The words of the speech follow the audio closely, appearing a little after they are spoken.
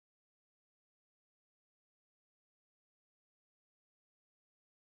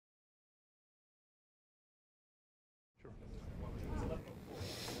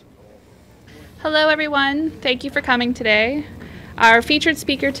Hello everyone, thank you for coming today. Our featured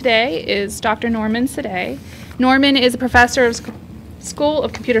speaker today is Dr. Norman Sadeh. Norman is a professor of School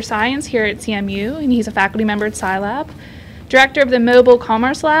of Computer Science here at CMU, and he's a faculty member at CyLab, director of the Mobile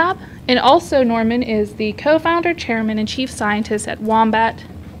Commerce Lab, and also Norman is the co-founder, chairman, and chief scientist at Wombat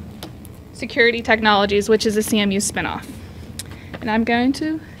Security Technologies, which is a CMU spinoff. And I'm going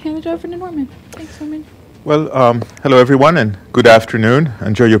to hand it over to Norman. Thanks, Norman. Well, hello everyone, and good afternoon.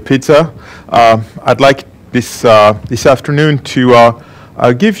 Enjoy your pizza. I'd like this afternoon to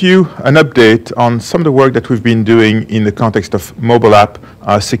give you an update on some of the work that we've been doing in the context of mobile app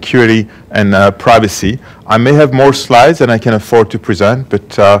security and privacy. I may have more slides than I can afford to present,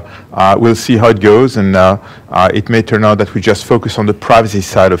 but we'll see how it goes, and it may turn out that we just focus on the privacy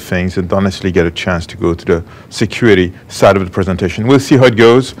side of things and don't necessarily get a chance to go to the security side of the presentation. We'll see how it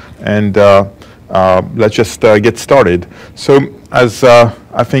goes, and let's just get started. So, as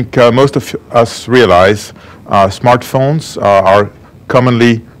I think most of us realize, smartphones are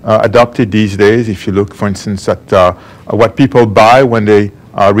commonly adopted these days. If you look, for instance, at what people buy when they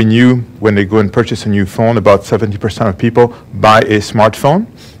when they go and purchase a new phone, about 70% of people buy a smartphone.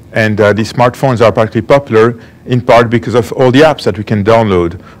 And these smartphones are particularly popular in part because of all the apps that we can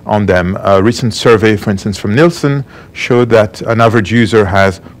download on them. A recent survey, for instance, from Nielsen showed that an average user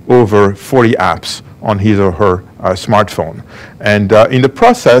has over 40 apps on his or her smartphone. And in the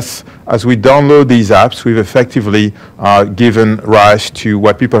process, as we download these apps, we've effectively given rise to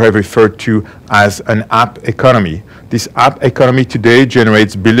what people have referred to as an app economy. This app economy today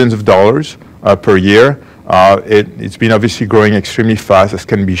generates billions of dollars per year. It's been obviously growing extremely fast, as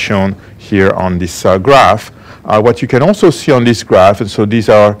can be shown here on this graph. What you can also see on this graph, and so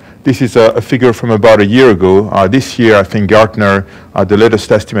this is a figure from about a year ago. This year, I think Gartner, the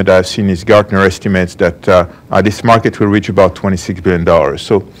latest estimate I've seen is Gartner estimates that this market will reach about $26 billion.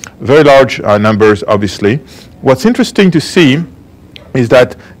 So very large numbers, obviously. What's interesting to see is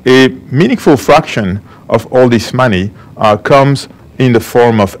that a meaningful fraction of all this money comes in the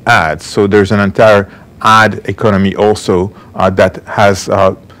form of ads. So there's an entire ad economy also that has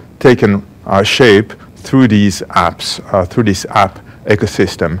taken shape through these apps, through this app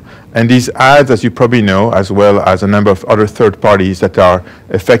ecosystem. And these ads, as you probably know, as well as a number of other third parties that are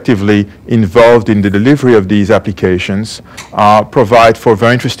effectively involved in the delivery of these applications, provide for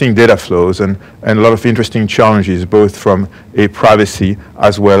very interesting data flows and a lot of interesting challenges, both from a privacy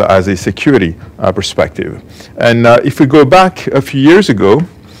as well as a security perspective. And if we go back a few years ago,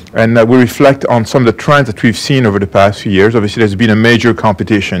 and we reflect on some of the trends that we've seen over the past few years. Obviously, there's been a major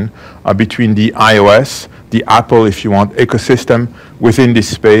competition between the iOS, the Apple, if you want, ecosystem within this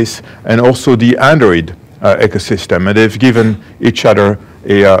space, and also the Android ecosystem. And they've given each other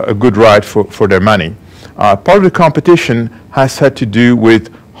a good ride for their money. Part of the competition has had to do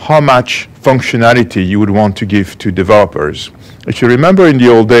with how much functionality you would want to give to developers. If you remember in the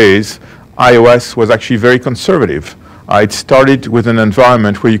old days, iOS was actually very conservative. It started with an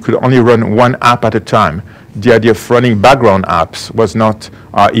environment where you could only run one app at a time. The idea of running background apps was not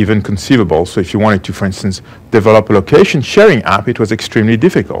even conceivable. So if you wanted to, for instance, develop a location sharing app, it was extremely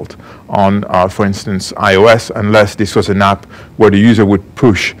difficult on, for instance, iOS, unless this was an app where the user would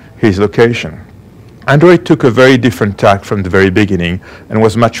push his location. Android took a very different tack from the very beginning and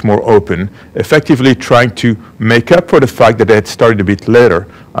was much more open, effectively trying to make up for the fact that they had started a bit later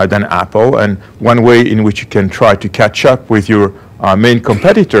than Apple. And one way in which you can try to catch up with your main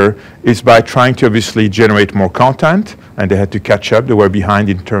competitor is by trying to obviously generate more content, and they had to catch up. They were behind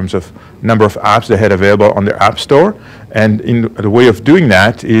in terms of number of apps they had available on their app store. And the way of doing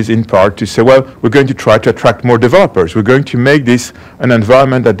that is in part to say, well, we're going to try to attract more developers. We're going to make this an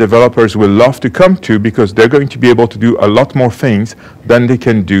environment that developers will love to come to because they're going to be able to do a lot more things than they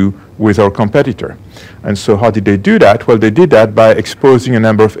can do with our competitor. And so how did they do that? Well, they did that by exposing a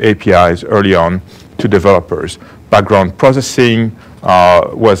number of APIs early on to developers. Background processing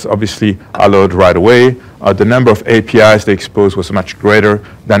was obviously allowed right away. The number of APIs they exposed was much greater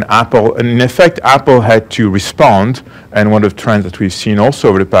than Apple. And in effect, Apple had to respond. And one of the trends that we've seen also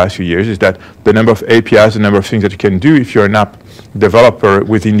over the past few years is that the number of APIs, the number of things that you can do if you're an app developer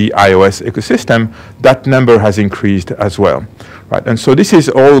within the iOS ecosystem, that number has increased as well. Right? And so this is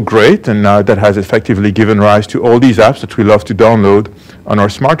all great, and that has effectively given rise to all these apps that we love to download on our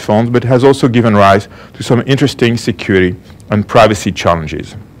smartphones, but has also given rise to some interesting security and privacy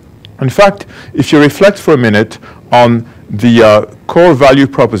challenges. In fact, if you reflect for a minute on the core value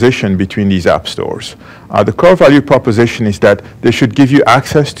proposition between these app stores, the core value proposition is that they should give you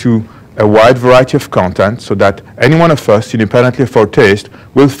access to a wide variety of content so that any one of us, independently of our taste,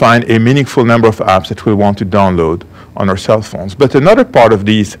 will find a meaningful number of apps that we'll want to download on our cell phones. But another part of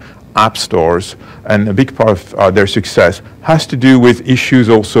these app stores, and a big part of their success has to do with issues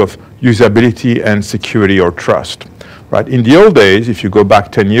also of usability and security or trust. Right? In the old days, if you go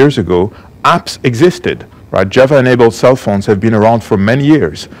back 10 years ago, apps existed. Right? Java-enabled cell phones have been around for many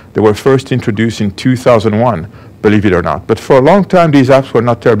years. They were first introduced in 2001, believe it or not. But for a long time, these apps were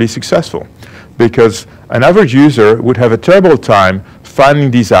not terribly successful because an average user would have a terrible time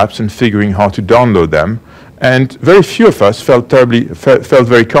finding these apps and figuring how to download them. And very few of us felt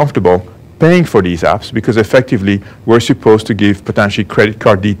very comfortable paying for these apps because effectively we're supposed to give potentially credit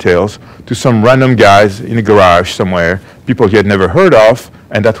card details to some random guys in a garage somewhere, people you had never heard of,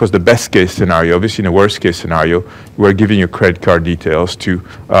 and that was the best case scenario. Obviously in the worst case scenario, we're giving your credit card details to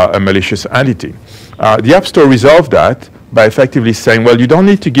a malicious entity. The App Store resolved that by effectively saying, well, you don't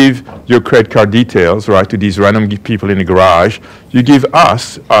need to give your credit card details, right, to these random people in the garage. You give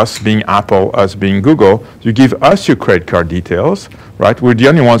us being Apple, us being Google, you give us your credit card details, right? We're the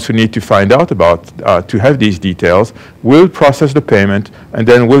only ones who need to find out about, to have these details. We'll process the payment, and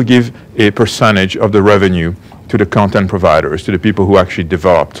then we'll give a percentage of the revenue to the content providers, to the people who actually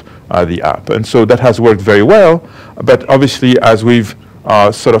developed the app. And so that has worked very well, but obviously as we've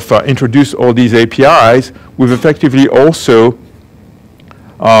introduced all these APIs, we've effectively also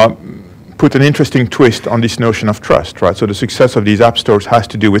put an interesting twist on this notion of trust, right? So the success of these app stores has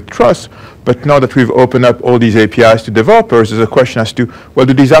to do with trust, but now that we've opened up all these APIs to developers, there's a question as to, well,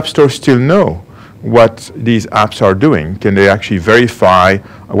 do these app stores still know what these apps are doing? Can they actually verify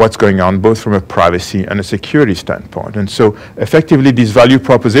what's going on, both from a privacy and a security standpoint? And so effectively, this value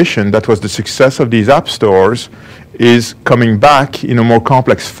proposition that was the success of these app stores is coming back in a more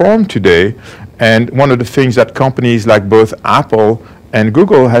complex form today. And one of the things that companies like both Apple and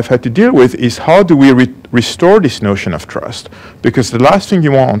Google have had to deal with is how do we restore this notion of trust? Because the last thing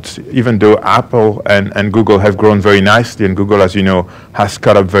you want, even though Apple and Google have grown very nicely, and Google, as you know, has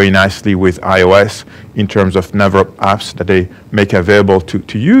caught up very nicely with iOS in terms of number of apps that they make available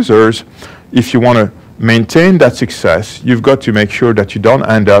to users, if you want to maintain that success, you've got to make sure that you don't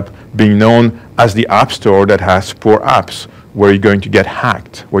end up being known as the app store that has poor apps, where you're going to get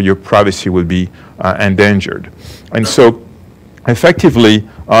hacked, where your privacy will be endangered. And so effectively,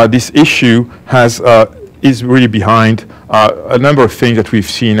 this issue is really behind a number of things that we've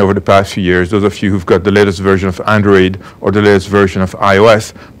seen over the past few years. Those of you who've got the latest version of Android or the latest version of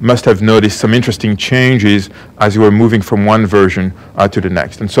iOS must have noticed some interesting changes as you were moving from one version to the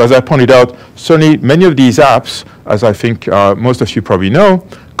next. And so as I pointed out, certainly many of these apps, as I think most of you probably know,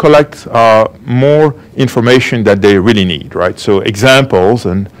 collect more information that they really need, right? So examples,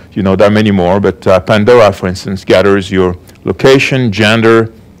 and you know there are many more, but Pandora, for instance, gathers your location,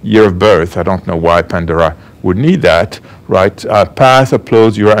 gender, year of birth. I don't know why Pandora would need that, right? Path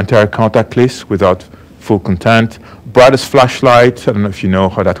uploads your entire contact list without full content. Brightest flashlight, I don't know if you know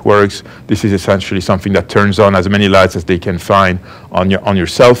how that works. This is essentially something that turns on as many lights as they can find on your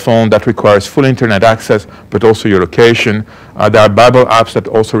cell phone. That requires full internet access, but also your location. There are Bible apps that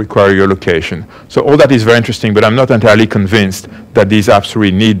also require your location. So all that is very interesting, but I'm not entirely convinced that these apps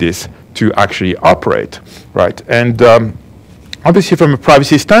really need this to actually operate, right? And obviously, from a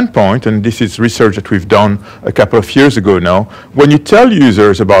privacy standpoint, and this is research that we've done a couple of years ago now, when you tell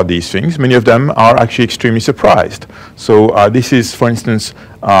users about these things, many of them are actually extremely surprised. So this is, for instance,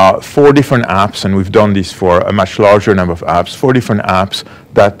 4 different apps, and we've done this for a much larger number of apps, 4 different apps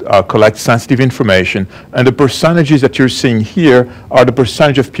that collect sensitive information. And the percentages that you're seeing here are the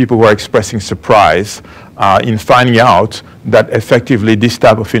percentage of people who are expressing surprise in finding out that effectively this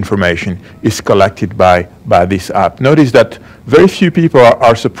type of information is collected by this app. Notice that very few people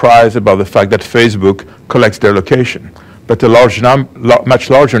are surprised about the fact that Facebook collects their location, but a much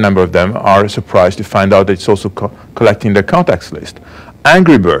larger number of them are surprised to find out that it's also collecting their contacts list.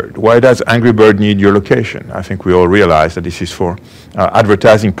 Angry Bird, why does Angry Bird need your location? I think we all realize that this is for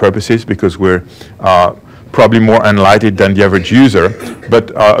advertising purposes because we're probably more enlightened than the average user,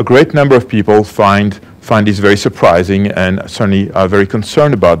 but a great number of people find this very surprising and certainly very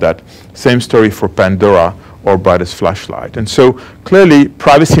concerned about that. Same story for Pandora or Brightest Flashlight. And so clearly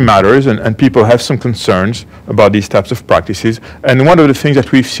privacy matters, and people have some concerns about these types of practices. And one of the things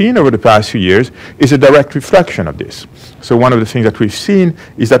that we've seen over the past few years is a direct reflection of this. So one of the things that we've seen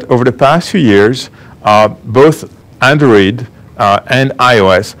is that over the past few years, both Android and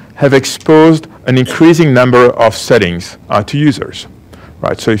iOS have exposed an increasing number of settings to users.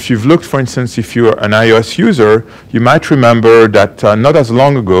 Right, so if you've looked, for instance, if you're an iOS user, you might remember that not that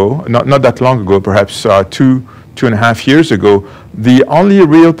long ago, perhaps 2.5 years ago, the only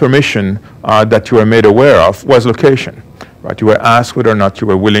real permission that you were made aware of was location. right? You were asked whether or not you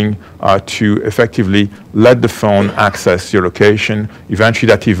were willing to effectively let the phone access your location. Eventually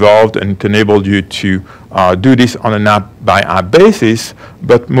that evolved and it enabled you to do this on an app-by-app basis.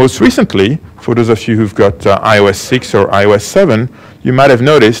 But most recently, for those of you who've got iOS 6 or iOS 7, you might have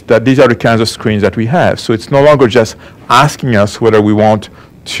noticed that these are the kinds of screens that we have. So it's no longer just asking us whether we want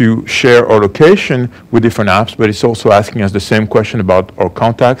to share our location with different apps, but it's also asking us the same question about our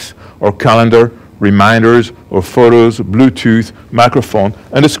contacts, our calendar, reminders, or photos, Bluetooth, microphone,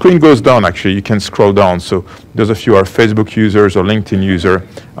 and the screen goes down actually. You can scroll down. So those of you who are Facebook users or LinkedIn user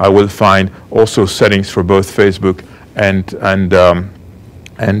will find also settings for both Facebook and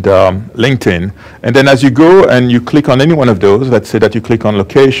LinkedIn. And then as you go and you click on any one of those, let's say that you click on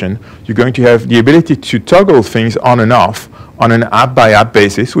location, you're going to have the ability to toggle things on and off on an app-by-app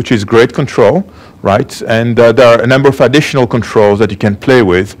basis, which is great control, right? And there are a number of additional controls that you can play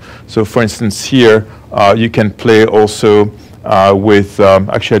with. So for instance, here, you can play also with,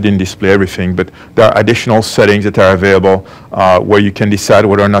 actually I didn't display everything, but there are additional settings that are available where you can decide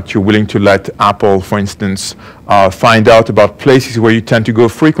whether or not you're willing to let Apple, for instance, find out about places where you tend to go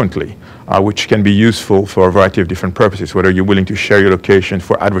frequently, which can be useful for a variety of different purposes, whether you're willing to share your location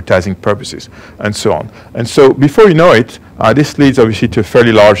for advertising purposes, and so on. And so before you know it, this leads obviously to a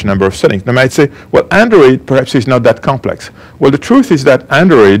fairly large number of settings. Now, you might say, well, Android perhaps is not that complex. Well, the truth is that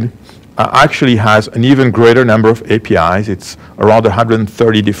Android actually has an even greater number of APIs. It's around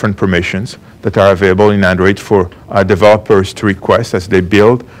 130 different permissions that are available in Android for developers to request as they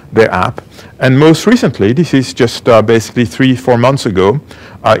build their app. And most recently, this is just basically 3-4 months ago,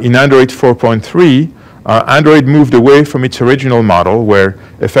 in Android 4.3, Android moved away from its original model where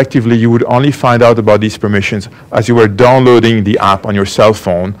effectively you would only find out about these permissions as you were downloading the app on your cell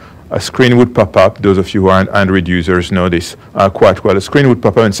phone. A screen would pop up. Those of you who are Android users know this quite well. A screen would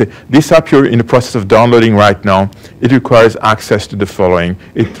pop up and say, this app you're in the process of downloading right now, it requires access to the following.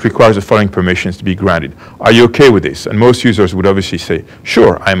 It requires the following permissions to be granted. Are you okay with this? And most users would obviously say,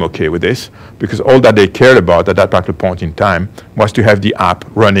 sure, I'm okay with this, because all that they cared about at that particular point in time was to have the app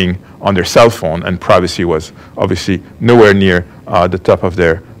running on their cell phone, and privacy was obviously nowhere near the top of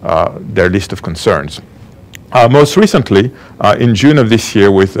their list of concerns. Most recently, in June of this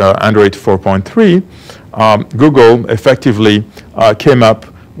year with Android 4.3, Google effectively came up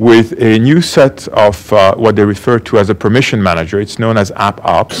with a new set of what they refer to as a permission manager. It's known as App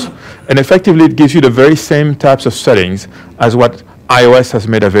Ops. And effectively, it gives you the very same types of settings as what iOS has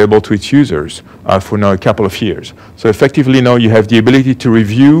made available to its users for now a couple of years. So effectively now you have the ability to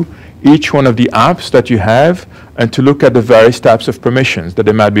review each one of the apps that you have and to look at the various types of permissions that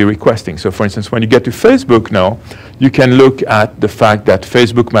they might be requesting. So for instance, when you get to Facebook now, you can look at the fact that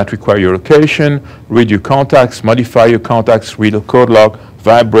Facebook might require your location, read your contacts, modify your contacts, read a code log,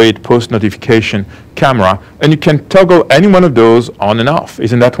 vibrate, post notification, camera, and you can toggle any one of those on and off.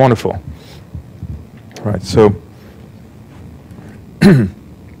 Isn't that wonderful? Right, so,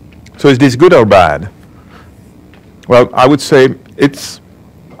 so is this good or bad? Well, I would say it's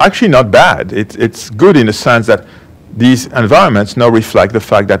actually not bad. It's good in the sense that these environments now reflect the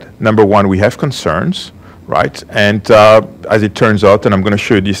fact that, number one, we have concerns, right? And as it turns out, and I'm going to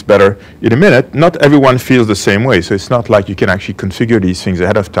show you this better in a minute, not everyone feels the same way. So it's not like you can actually configure these things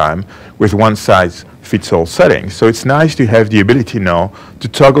ahead of time with one-size-fits-all settings. So it's nice to have the ability now to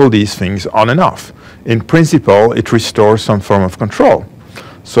toggle these things on and off. In principle, it restores some form of control.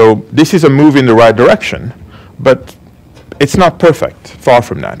 So this is a move in the right direction, but it's not perfect, far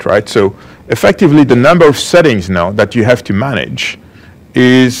from that, right? So effectively, the number of settings now that you have to manage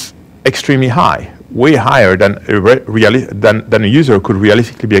is extremely high, way higher than a user could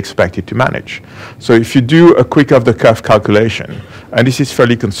realistically be expected to manage. So if you do a quick off-the-cuff calculation, and this is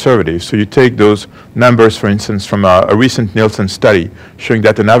fairly conservative, so you take those numbers, for instance, from a recent Nielsen study showing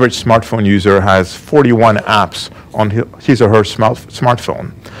that an average smartphone user has 41 apps on his or her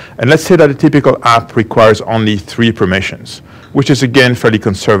smartphone. And let's say that a typical app requires only 3 permissions, which is again fairly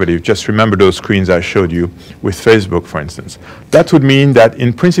conservative. Just remember those screens I showed you with Facebook, for instance. That would mean that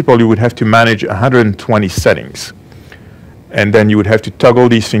in principle you would have to manage 120 settings. And then you would have to toggle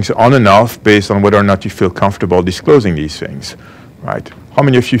these things on and off based on whether or not you feel comfortable disclosing these things, right? How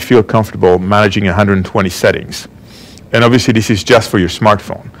many of you feel comfortable managing 120 settings? And obviously this is just for your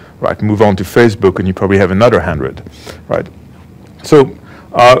smartphone, right? Move on to Facebook and you probably have another 100, right? So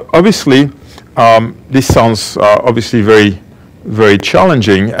obviously this sounds obviously very, very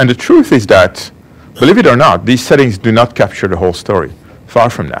challenging. And the truth is that, believe it or not, these settings do not capture the whole story. Far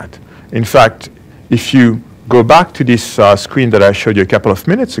from that. In fact, if you go back to this screen that I showed you a couple of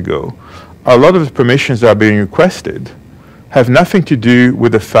minutes ago, a lot of the permissions that are being requested have nothing to do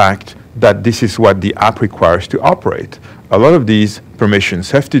with the fact that this is what the app requires to operate. A lot of these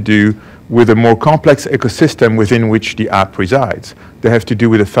permissions have to do with a more complex ecosystem within which the app resides. They have to do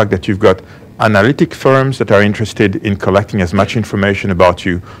with the fact that you've got analytic firms that are interested in collecting as much information about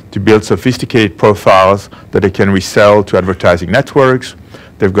you to build sophisticated profiles that they can resell to advertising networks.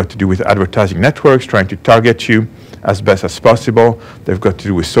 They've got to do with advertising networks trying to target you as best as possible. They've got to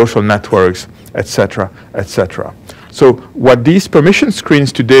do with social networks, etc., etc. So what these permission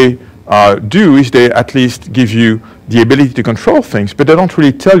screens today do is they at least give you the ability to control things, but they don't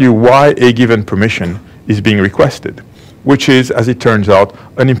really tell you why a given permission is being requested, which is, as it turns out,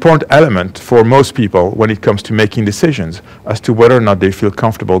 an important element for most people when it comes to making decisions as to whether or not they feel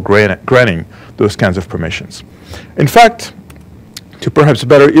comfortable granting those kinds of permissions. In fact, to perhaps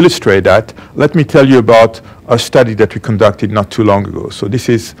better illustrate that, let me tell you about a study that we conducted not too long ago. So this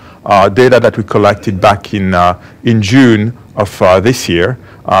is data that we collected back in June of this year.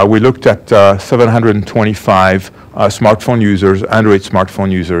 We looked at 725 smartphone users, Android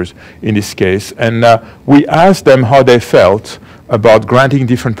smartphone users in this case, and we asked them how they felt about granting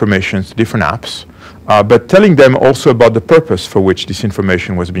different permissions to different apps, but telling them also about the purpose for which this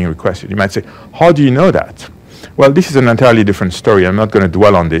information was being requested. You might say, how do you know that? Well, this is an entirely different story. I'm not going to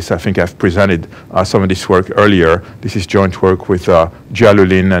dwell on this. I think I've presented some of this work earlier. This is joint work with Jialiu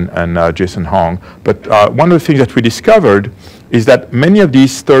Lin and Jason Hong. But one of the things that we discovered is that many of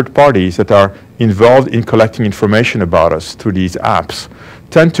these third parties that are involved in collecting information about us through these apps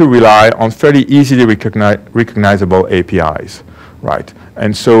tend to rely on fairly easily recognizable APIs, right?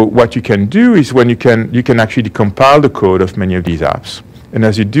 And so what you can do is when you can actually compile the code of many of these apps. And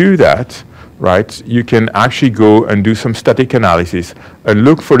as you do that, right, you can actually go and do some static analysis and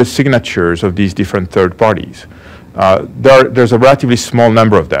look for the signatures of these different third parties. There's a relatively small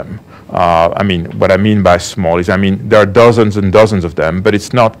number of them. I mean, what I mean by small is, I mean, there are dozens and dozens of them, but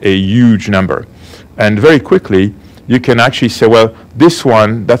it's not a huge number. And very quickly, you can actually say, well, this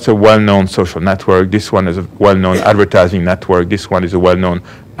one, that's a well-known social network. This one is a well-known advertising network. This one is a well-known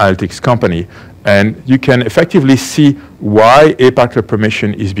analytics company. And you can effectively see why a particular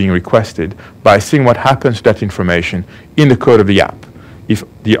permission is being requested by seeing what happens to that information in the code of the app. If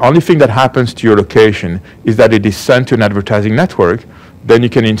the only thing that happens to your location is that it is sent to an advertising network, then you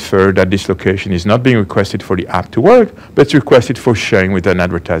can infer that this location is not being requested for the app to work, but it's requested for sharing with an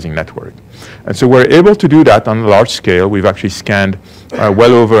advertising network. And so we're able to do that on a large scale. We've actually scanned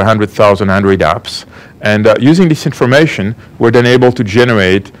well over 100,000 Android apps. And using this information, we're then able to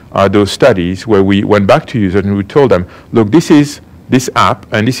generate those studies where we went back to users and we told them, look, this is this app,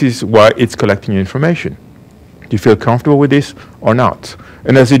 and this is why it's collecting information. Do you feel comfortable with this or not?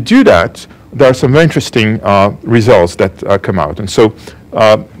 And as they do that, there are some very interesting results that come out. And so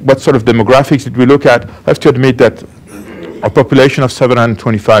what sort of demographics did we look at? I have to admit that a population of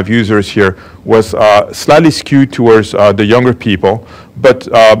 725 users here was slightly skewed towards the younger people, but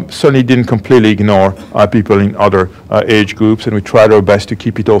certainly didn't completely ignore people in other age groups, and we tried our best to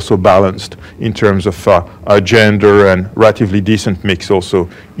keep it also balanced in terms of gender and relatively decent mix also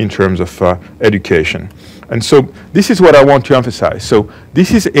in terms of education. And so this is what I want to emphasize. So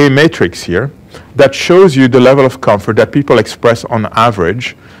this is a matrix here that shows you the level of comfort that people express on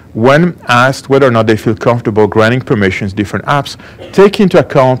average when asked whether or not they feel comfortable granting permissions to different apps, take into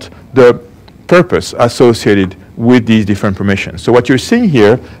account the purpose associated with these different permissions. So what you're seeing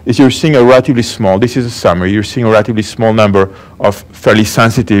here is you're seeing a relatively small, this is a summary, you're seeing a relatively small number of fairly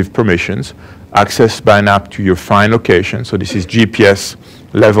sensitive permissions accessed by an app to your fine location. So this is GPS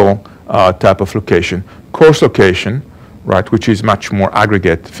level type of location. Course location, right, which is much more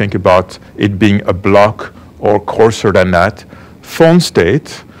aggregate. Think about it being a block or coarser than that. Phone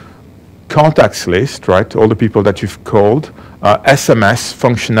state, contacts list, right, all the people that you've called, SMS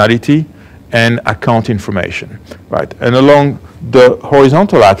functionality, and account information, right? And along the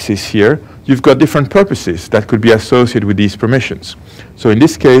horizontal axis here, you've got different purposes that could be associated with these permissions. So in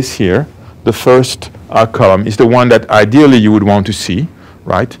this case here, the first column is the one that ideally you would want to see,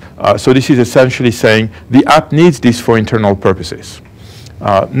 right? So this is essentially saying the app needs this for internal purposes.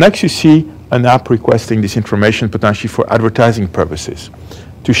 Next, you see an app requesting this information potentially for advertising purposes,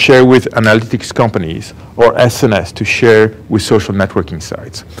 to share with analytics companies, or SNS to share with social networking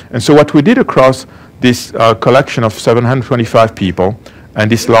sites. And so what we did across this collection of 725 people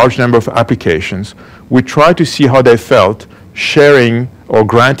and this large number of applications, we tried to see how they felt sharing or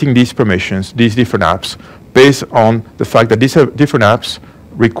granting these permissions, these different apps, based on the fact that these different apps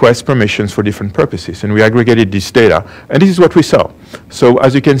request permissions for different purposes. And we aggregated this data, and this is what we saw. So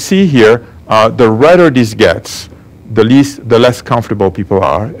as you can see here, the redder this gets, the less comfortable people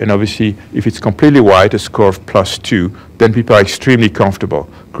are. And obviously, if it's completely white, a score of +2, then people are extremely comfortable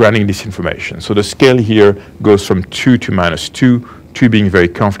granting this information. So the scale here goes from 2 to -2, 2 being very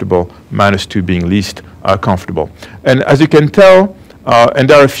comfortable, -2 being least comfortable. And as you can tell, and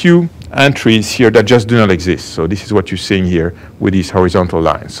there are a few entries here that just do not exist. So this is what you're seeing here with these horizontal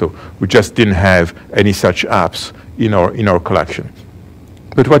lines. So we just didn't have any such apps in our collection.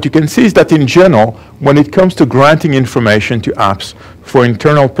 But what you can see is that in general, when it comes to granting information to apps for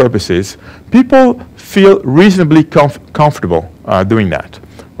internal purposes, people feel reasonably comfortable doing that,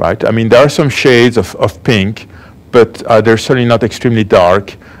 right? I mean, there are some shades of pink, but they're certainly not extremely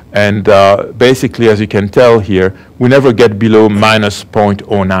dark. And basically, as you can tell here, we never get below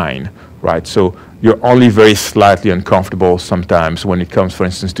 -0.09, right? So you're only very slightly uncomfortable sometimes when it comes, for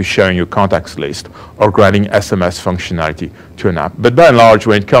instance, to sharing your contacts list or granting SMS functionality to an app. But by and large,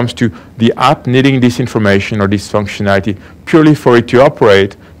 when it comes to the app needing this information or this functionality purely for it to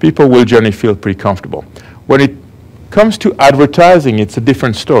operate, people will generally feel pretty comfortable. When it comes to advertising, it's a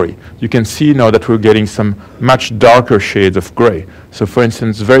different story. You can see now that we're getting some much darker shades of gray. So for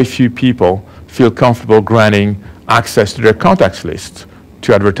instance, very few people feel comfortable granting access to their contacts lists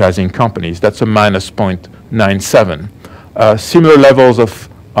to advertising companies. That's a -0.97. Similar levels of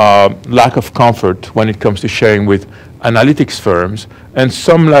lack of comfort when it comes to sharing with analytics firms, and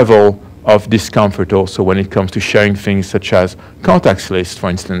some level of discomfort also when it comes to sharing things such as contacts lists, for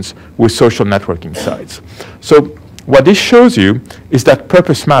instance, with social networking sites. So what this shows you is that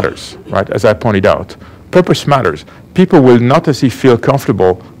purpose matters, right? As I pointed out, purpose matters. People will not necessarily feel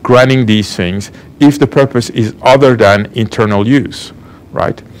comfortable granting these things if the purpose is other than internal use,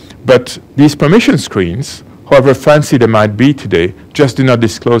 right? But these permission screens, however fancy they might be today, just do not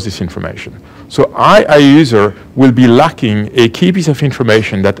disclose this information. So I, a user, will be lacking a key piece of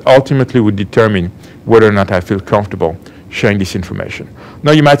information that ultimately would determine whether or not I feel comfortable sharing this information.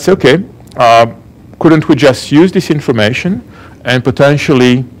 Now you might say, okay, couldn't we just use this information and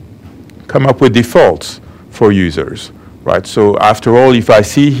potentially come up with defaults for users, right? So after all, if I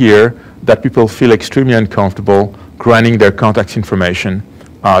see here that people feel extremely uncomfortable granting their contacts information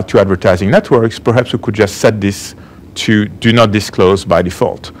to advertising networks, perhaps we could just set this to do not disclose by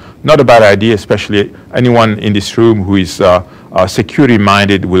default. Not a bad idea, especially anyone in this room who is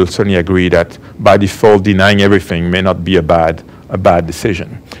security-minded will certainly agree that by default denying everything may not be a bad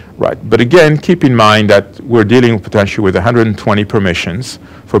decision. Right. But again, keep in mind that we're dealing potentially with 120 permissions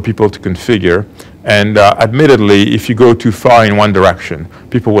for people to configure. And admittedly, if you go too far in one direction,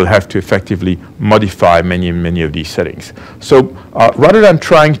 people will have to effectively modify many of these settings. So rather than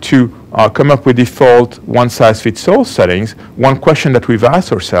trying to come up with default one-size-fits-all settings, one question that we've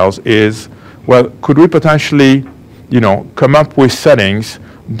asked ourselves is, well, could we potentially, come up with settings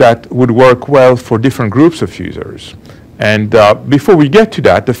that would work well for different groups of users? And before we get to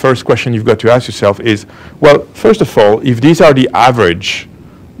that, the first question you've got to ask yourself is, well, first of all, if these are the average,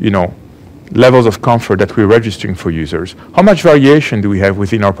 levels of comfort that we're registering for users, how much variation do we have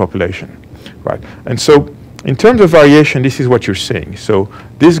within our population, right? And so in terms of variation, this is what you're seeing. So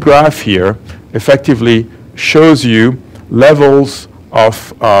this graph here effectively shows you levels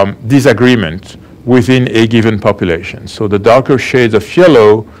of disagreement within a given population. So the darker shades of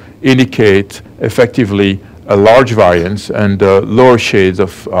yellow indicate effectively a large variance, and the lower shades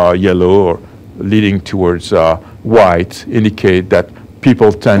of yellow or leading towards white indicate that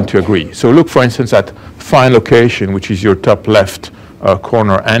people tend to agree. So look, for instance, at find location, which is your top left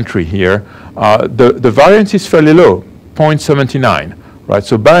corner entry here. The variance is fairly low, 0.79, right?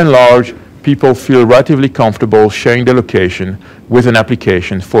 So by and large, people feel relatively comfortable sharing their location with an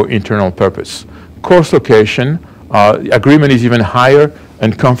application for internal purpose. Course location, agreement is even higher,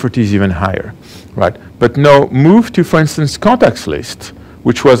 and comfort is even higher, right? But now move to, for instance, contacts list,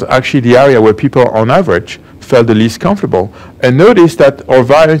 which was actually the area where people on average felt the least comfortable. And notice that our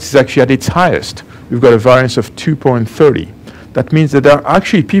variance is actually at its highest. We've got a variance of 2.30. That means that there are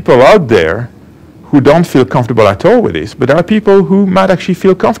actually people out there who don't feel comfortable at all with this, but there are people who might actually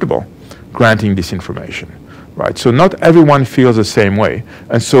feel comfortable granting this information, right? So not everyone feels the same way.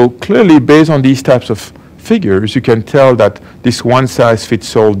 And so clearly, based on these types of figures, you can tell that this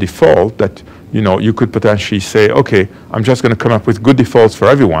one-size-fits-all default that you could potentially say, okay, I'm just going to come up with good defaults for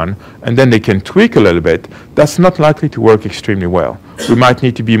everyone, and then they can tweak a little bit. That's not likely to work extremely well. We might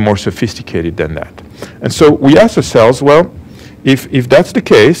need to be more sophisticated than that. And so we ask ourselves, well, if that's the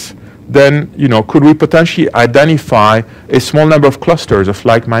case, then could we potentially identify a small number of clusters of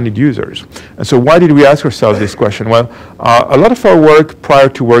like-minded users? And so why did we ask ourselves this question? Well, a lot of our work prior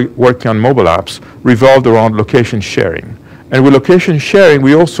to working on mobile apps revolved around location sharing. And with location sharing,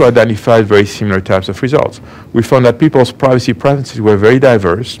 we also identified very similar types of results. We found that people's privacy preferences were very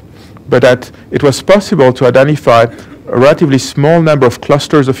diverse, but that it was possible to identify a relatively small number of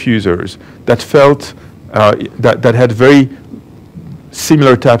clusters of users that felt that had very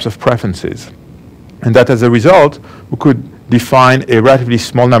similar types of preferences. And that as a result, we could define a relatively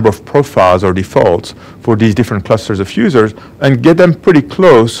small number of profiles or defaults for these different clusters of users and get them pretty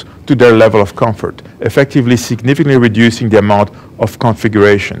close to their level of comfort, effectively significantly reducing the amount of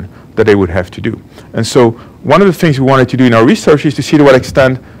configuration that they would have to do. And so one of the things we wanted to do in our research is to see to what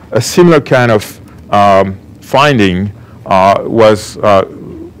extent a similar kind of finding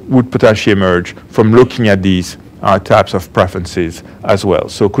would potentially emerge from looking at these types of preferences as well.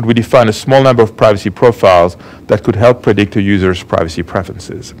 So could we define a small number of privacy profiles that could help predict a user's privacy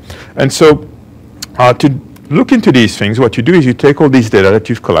preferences? And so to look into these things, what you do is you take all these data that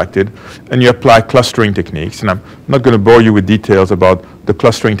you've collected and you apply clustering techniques. And I'm not going to bore you with details about the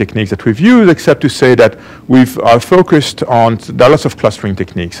clustering techniques that we've used, except to say that we've focused on, there are lots of clustering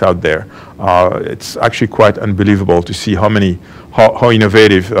techniques out there. It's actually quite unbelievable to see how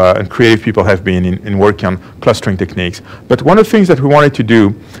innovative and creative people have been in working on clustering techniques. But one of the things that we wanted to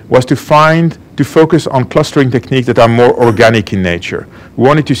do was to focus on clustering techniques that are more organic in nature. We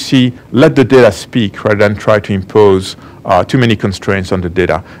wanted to let the data speak rather than try to impose too many constraints on the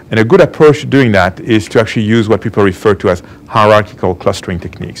data. And a good approach to doing that is to actually use what people refer to as hierarchical clustering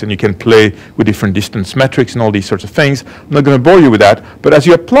techniques. And you can play with different distance metrics and all these sorts of things. I'm not going to bore you with that. But as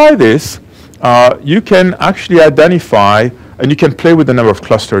you apply this, you can actually identify and you can play with the number of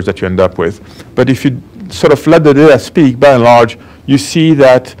clusters that you end up with. But if you sort of let the data speak, by and large, you see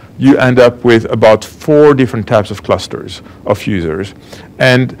that you end up with about 4 different types of clusters of users.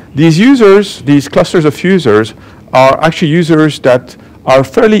 And these clusters of users are actually users that are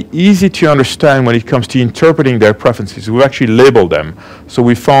fairly easy to understand when it comes to interpreting their preferences. We've actually labeled them. So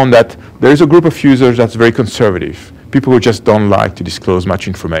we found that there is a group of users that's very conservative, people who just don't like to disclose much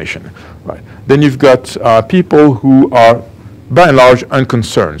information. Right. Then you've got people who are, by and large,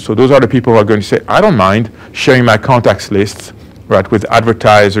 unconcerned. So those are the people who are going to say, I don't mind sharing my contacts lists, right, with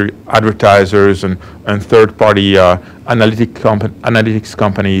advertisers and third-party analytics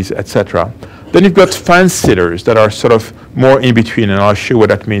companies, etc. Then you've got fence-sitters that are sort of more in between, and I'll show you what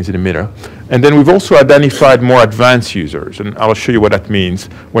that means in a minute. And then we've also identified more advanced users, and I'll show you what that means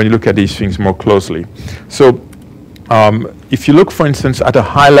when you look at these things more closely. So if you look, for instance, at a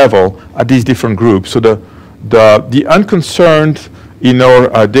high level at these different groups, so the unconcerned in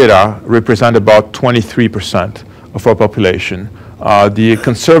our data represent about 23% of our population. The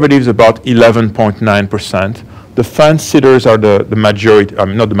conservatives about 11.9%. The fence-sitters are the majority,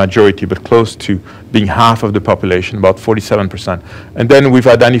 not the majority, but close to being half of the population, about 47%. And then we've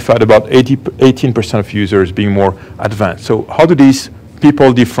identified about 18% of users being more advanced. So how do these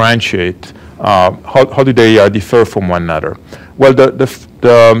people differentiate? How do they differ from one another? Well,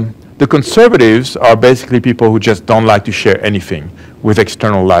 the conservatives are basically people who just don't like to share anything with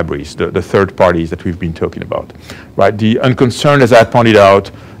external libraries, the third parties that we've been talking about. Right? The unconcerned, as I pointed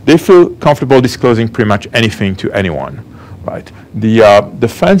out, they feel comfortable disclosing pretty much anything to anyone. Right? The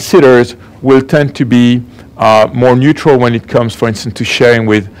fence-sitters will tend to be more neutral when it comes, for instance, to sharing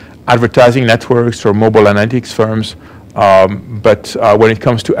with advertising networks or mobile analytics firms. But when it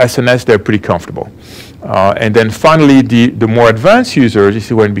comes to SNS, they're pretty comfortable. And then finally, the more advanced users, this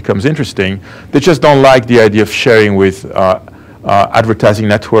is when it becomes interesting, they just don't like the idea of sharing with advertising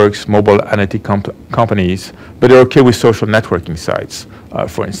networks, mobile analytic companies, but they're okay with social networking sites,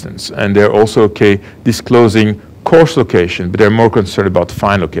 for instance. And they're also okay disclosing course location, but they're more concerned about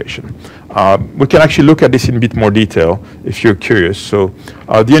fine location. We can actually look at this in a bit more detail if you're curious. So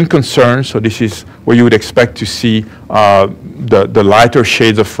the unconcerned, so this is where you would expect to see the lighter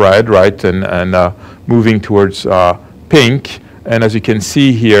shades of red, right, and moving towards pink. And as you can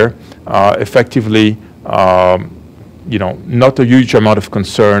see here, effectively, not a huge amount of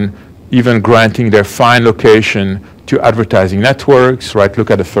concern, even granting their fine location to advertising networks, right?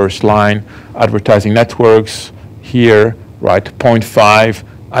 Look at the first line, advertising networks here, right? 0.5,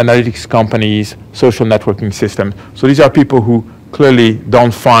 analytics companies, social networking systems. So these are people who clearly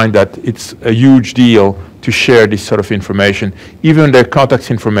don't find that it's a huge deal to share this sort of information. Even their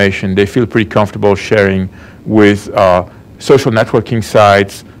contacts information, they feel pretty comfortable sharing with social networking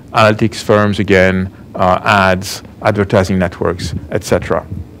sites, analytics firms again, ads, advertising networks, etc.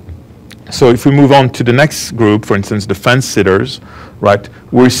 So if we move on to the next group, for instance, the fence-sitters, right,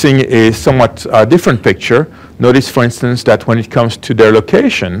 we're seeing a somewhat different picture. Notice, for instance, that when it comes to their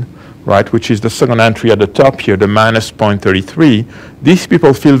location, right, which is the second entry at the top here, the minus 0.33, these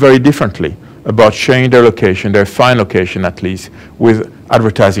people feel very differently about sharing their location, their fine location at least, with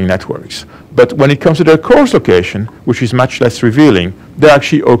advertising networks. But when it comes to their coarse location, which is much less revealing, they're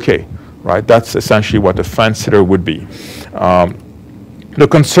actually okay, right? That's essentially what a fence sitter would be. The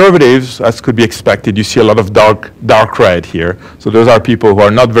conservatives, as could be expected, you see a lot of dark red here. So those are people who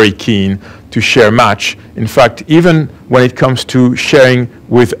are not very keen to share much. In fact, even when it comes to sharing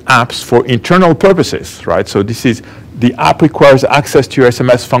with apps for internal purposes, right? So this is, the app requires access to your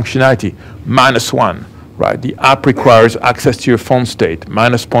SMS functionality, -1, right? The app requires access to your phone state,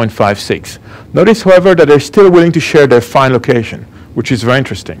 minus 0.56. Notice, however, that they're still willing to share their fine location, which is very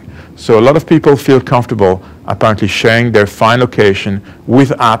interesting. So a lot of people feel comfortable apparently sharing their fine location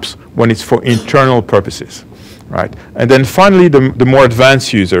with apps when it's for internal purposes, right? And then finally, the more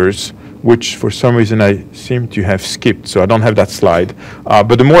advanced users, which for some reason I seem to have skipped, so I don't have that slide.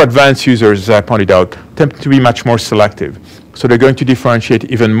 But the more advanced users, as I pointed out, tend to be much more selective. So they're going to differentiate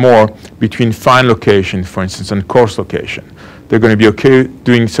even more between fine location, for instance, and coarse location. They're going to be okay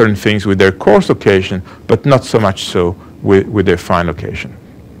doing certain things with their coarse location, but not so much so with their fine location.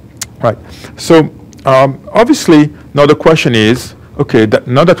 Right. So obviously, now the question is, okay,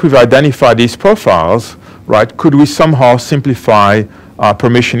 now that we've identified these profiles, right, could we somehow simplify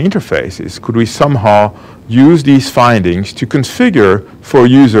permission interfaces? Could we somehow use these findings to configure for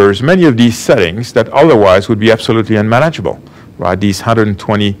users many of these settings that otherwise would be absolutely unmanageable, right? These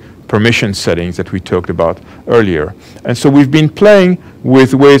 120 permission settings that we talked about earlier. And so we've been playing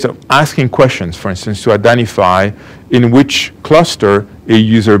with ways of asking questions, for instance, to identify in which cluster a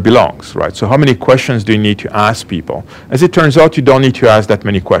user belongs, right? So how many questions do you need to ask people? As it turns out, you don't need to ask that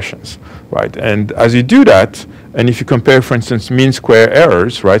many questions, right? And as you do that, and if you compare, for instance, mean square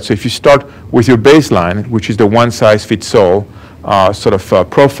errors, right? So if you start with your baseline, which is the one-size-fits-all sort of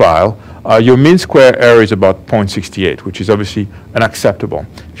profile, your mean square error is about 0.68, which is obviously unacceptable.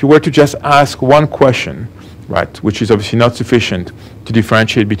 If you were to just ask one question, right, which is obviously not sufficient to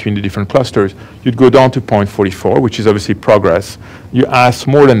differentiate between the different clusters, you'd go down to 0.44, which is obviously progress. You ask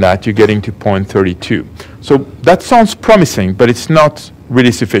more than that, you're getting to 0.32. So that sounds promising, but it's not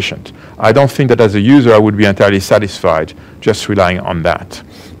really sufficient. I don't think that as a user I would be entirely satisfied just relying on that,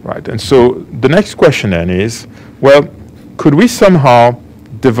 right? And so the next question then is, well, could we somehow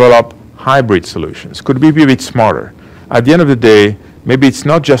develop hybrid solutions? Could we be a bit smarter? At the end of the day, maybe it's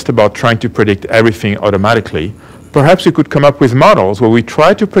not just about trying to predict everything automatically. Perhaps we could come up with models where we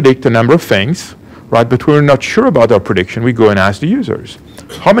try to predict a number of things, right, but we're not sure about our prediction. We go and ask the users.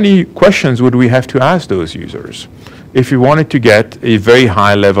 How many questions would we have to ask those users if we wanted to get a very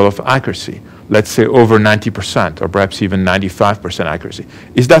high level of accuracy, let's say over 90% or perhaps even 95% accuracy?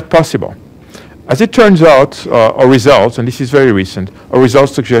 Is that possible? As it turns out, our results, and this is very recent, our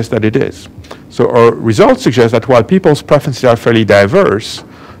results suggest that it is. So our results suggest that while people's preferences are fairly diverse,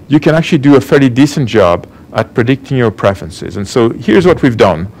 you can actually do a fairly decent job at predicting your preferences. And so here's what we've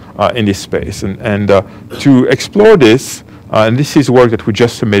done in this space. And to explore this, and this is work that we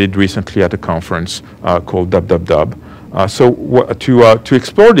just submitted recently at a conference called dub. To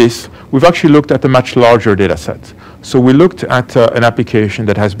explore this, we've actually looked at a much larger data set. So we looked at an application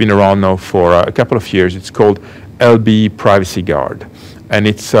that has been around now for a couple of years. It's called LB Privacy Guard. And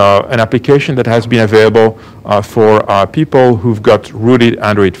it's an application that has been available for people who've got rooted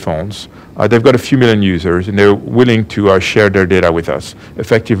Android phones. They've got a few million users, and they're willing to share their data with us,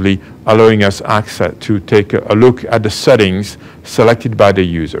 effectively allowing us access to take a look at the settings selected by the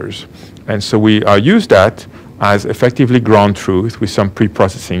users. And so we use that as effectively ground truth with some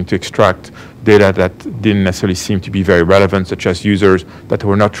pre-processing to extract data that didn't necessarily seem to be very relevant, such as users that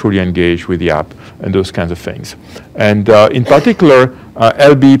were not truly engaged with the app and those kinds of things. And in particular,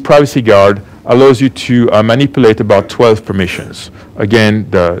 LB Privacy Guard allows you to manipulate about 12 permissions. Again,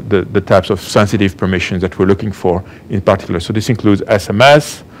 the types of sensitive permissions that we're looking for in particular. So this includes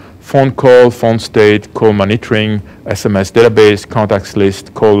SMS, phone call, phone state, call monitoring, SMS database, contacts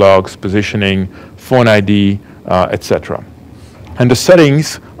list, call logs, positioning, phone ID, etc. And the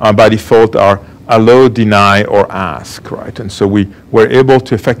settings by default are allow, deny, or ask, right? And so we were able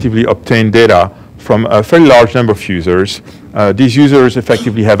to effectively obtain data from a fairly large number of users. These users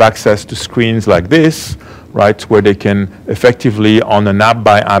effectively have access to screens like this, right, where they can effectively, on an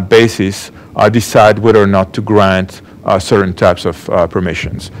app-by-app basis, decide whether or not to grant certain types of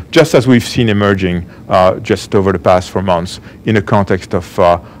permissions, just as we've seen emerging just over the past 4 months in the context of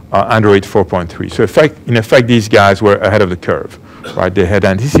Android 4.3. So in effect, these guys were ahead of the curve, right? They had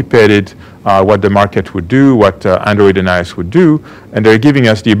anticipated what the market would do, what Android and iOS would do, and they're giving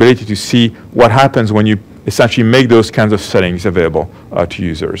us the ability to see what happens when you essentially make those kinds of settings available to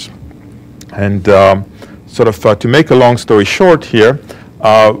users. And to make a long story short here,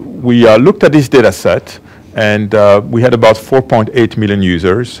 we looked at this data set, and we had about 4.8 million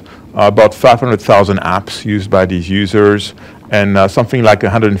users, about 500,000 apps used by these users, and something like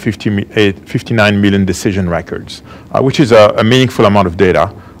 159 million decision records, which is a meaningful amount of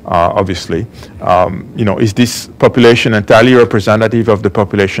data, obviously. Is this population entirely representative of the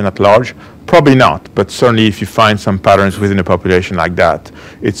population at large? Probably not, but certainly if you find some patterns within a population like that,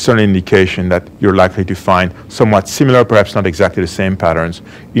 it's certainly an indication that you're likely to find somewhat similar, perhaps not exactly the same patterns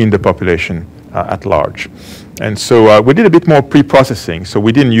in the population at large. And so we did a bit more pre-processing, so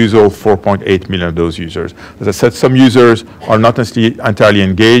we didn't use all 4.8 million of those users. As I said, some users are not necessarily entirely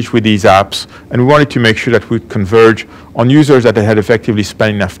engaged with these apps, and we wanted to make sure that we converge on users that had effectively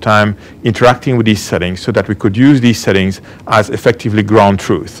spent enough time interacting with these settings so that we could use these settings as effectively ground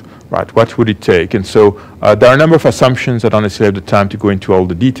truth. Right, what would it take? And so there are a number of assumptions. I don't necessarily have the time to go into all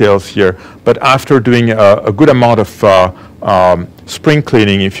the details here, but after doing a good amount of spring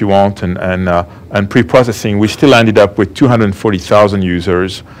cleaning, if you want, and pre-processing, we still ended up with 240,000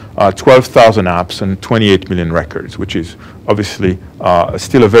 users, 12,000 apps, and 28 million records, which is obviously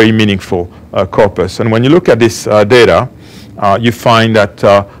still a very meaningful corpus. And when you look at this data, you find that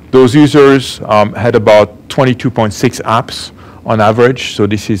those users had about 22.6 apps on average, so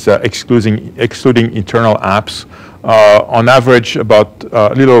this is excluding internal apps. On average, about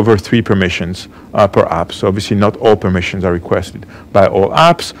a little over 3 permissions per app. So obviously not all permissions are requested by all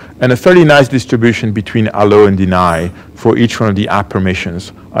apps, and a fairly nice distribution between allow and deny for each one of the app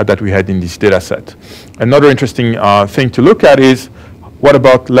permissions that we had in this data set. Another interesting thing to look at is what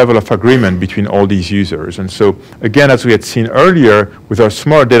about level of agreement between all these users? And so again, as we had seen earlier with our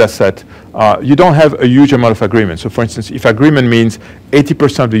smaller data set, you don't have a huge amount of agreement. So for instance, if agreement means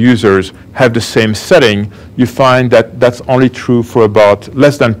 80% of the users have the same setting, you find that that's only true for about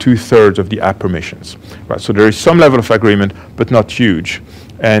less than 2/3 of the app permissions. Right? So there is some level of agreement, but not huge.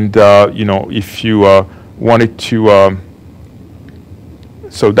 And if you wanted to,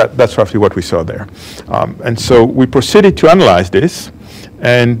 so that's roughly what we saw there. And so we proceeded to analyze this,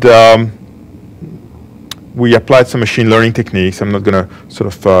 and we applied some machine learning techniques. I'm not going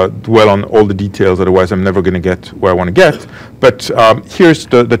to dwell on all the details, otherwise I'm never going to get where I want to get. But here's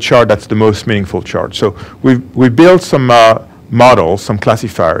the chart that's the most meaningful chart. So we built some models, some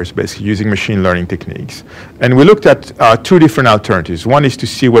classifiers, basically using machine learning techniques. And we looked at 2 different alternatives. One is to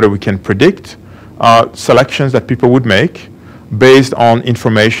see whether we can predict selections that people would make based on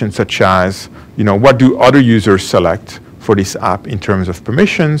information such as, what do other users select for this app in terms of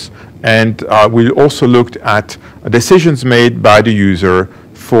permissions, and we also looked at decisions made by the user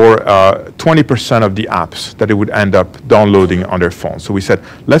for 20% of the apps that they would end up downloading on their phone. So we said,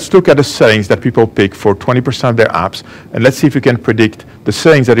 let's look at the settings that people pick for 20% of their apps, and let's see if we can predict the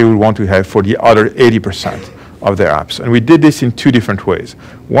settings that they would want to have for the other 80% of their apps. And we did this in 2 different ways.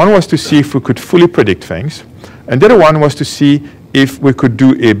 One was to see if we could fully predict things, and the other one was to see if we could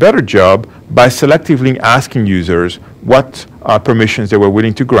do a better job by selectively asking users what permissions they were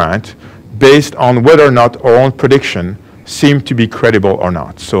willing to grant based on whether or not our own prediction seemed to be credible or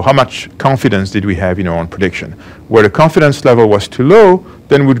not. So how much confidence did we have in our own prediction? Where the confidence level was too low,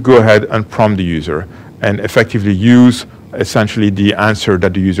 then we'd go ahead and prompt the user and effectively use essentially the answer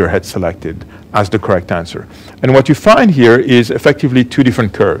that the user had selected as the correct answer. And what you find here is effectively 2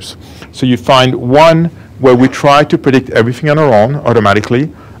 different curves. So you find one where we try to predict everything on our own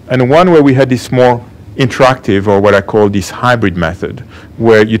automatically, and one where we had this more interactive, or what I call this hybrid method,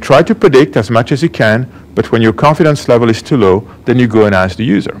 where you try to predict as much as you can, but when your confidence level is too low, then you go and ask the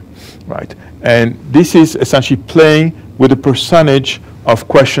user, right? And this is essentially playing with the percentage of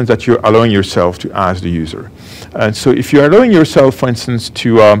questions that you're allowing yourself to ask the user. And so if you're allowing yourself, for instance,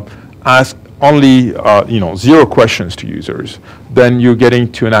 to ask only 0 questions to users, then you're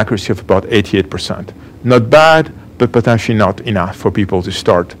getting to an accuracy of about 88%. Not bad, but potentially not enough for people to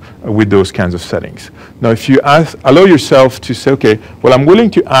start with those kinds of settings. Now, if you allow yourself to say, okay, well, I'm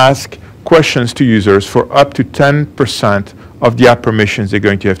willing to ask questions to users for up to 10% of the app permissions they're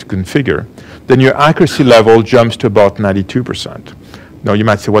going to have to configure, then your accuracy level jumps to about 92%. Now, you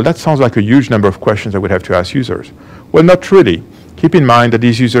might say, well, that sounds like a huge number of questions I would have to ask users. Well, not really. Keep in mind that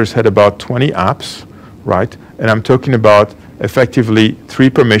these users had about 20 apps, right? And I'm talking about effectively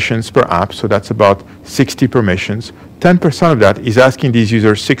 3 permissions per app, so that's about 60 permissions. 10% of that is asking these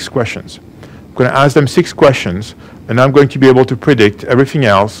users 6 questions. I'm going to ask them 6 questions, and I'm going to be able to predict everything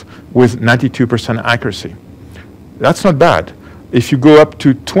else with 92% accuracy. That's not bad. If you go up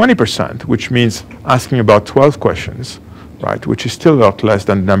to 20%, which means asking about 12 questions, right, which is still a lot less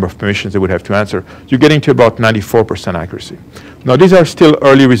than the number of permissions they would have to answer, you're getting to about 94% accuracy. Now, these are still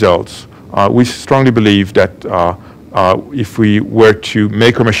early results. we strongly believe that if we were to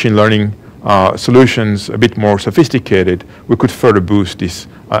make our machine learning solutions a bit more sophisticated, we could further boost this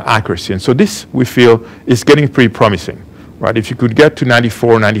accuracy. And so this, we feel, is getting pretty promising, right? If you could get to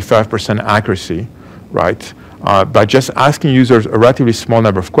 94, 95% accuracy, right, by just asking users a relatively small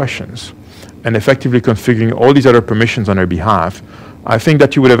number of questions and effectively configuring all these other permissions on their behalf, I think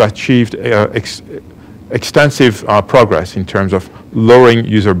that you would have achieved extensive progress in terms of lowering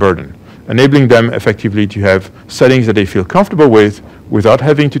user burden, enabling them effectively to have settings that they feel comfortable with without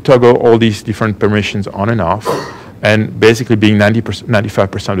having to toggle all these different permissions on and off, and basically being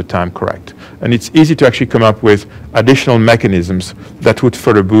 95% of the time correct. And it's easy to actually come up with additional mechanisms that would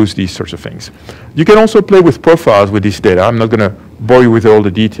further boost these sorts of things. You can also play with profiles with this data. I'm not going to bore you with all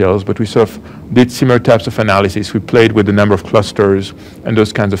the details, but we sort of did similar types of analysis. We played with the number of clusters and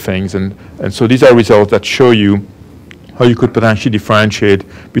those kinds of things. And so these are results that show you how you could potentially differentiate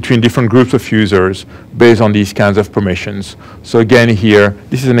between different groups of users based on these kinds of permissions. So again here,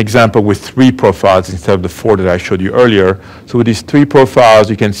 this is an example with 3 profiles instead of the 4 that I showed you earlier. So with these 3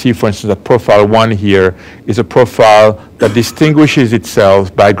 profiles, you can see, for instance, that profile 1 here is a profile that distinguishes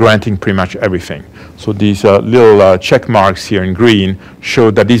itself by granting pretty much everything. So these little check marks here in green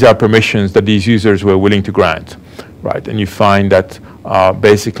show that these are permissions that these users were willing to grant, right? And you find that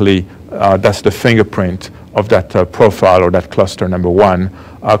basically that's the fingerprint of that profile or that cluster number 1.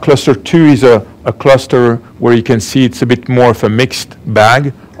 Cluster 2 is a cluster where you can see it's a bit more of a mixed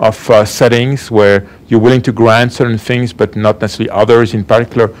bag of settings where you're willing to grant certain things but not necessarily others. In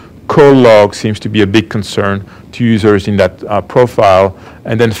particular, call log seems to be a big concern to users in that profile.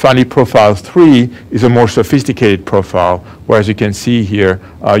 And then finally, profile 3 is a more sophisticated profile, where, as you can see here,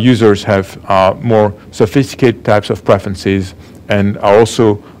 users have more sophisticated types of preferences and are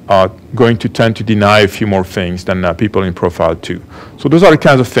also going to tend to deny a few more things than people in profile 2. So those are the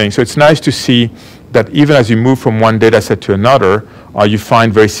kinds of things. So it's nice to see that even as you move from one data set to another, you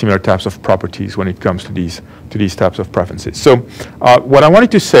find very similar types of properties when it comes to these types of preferences. So what I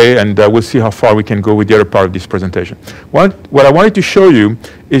wanted to say, and we'll see how far we can go with the other part of this presentation. What I wanted to show you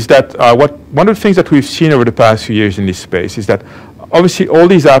is that one of the things that we've seen over the past few years in this space is that obviously all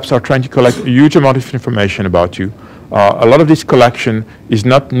these apps are trying to collect a huge amount of information about you. A lot of this collection is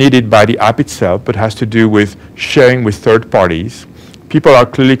not needed by the app itself, but has to do with sharing with third parties. People are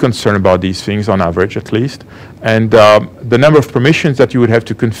clearly concerned about these things, on average at least. And the number of permissions that you would have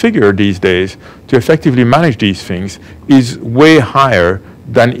to configure these days to effectively manage these things is way higher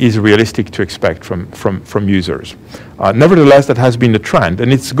than is realistic to expect from users. Nevertheless, that has been the trend,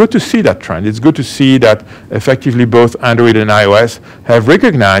 and it's good to see that trend. It's good to see that effectively both Android and iOS have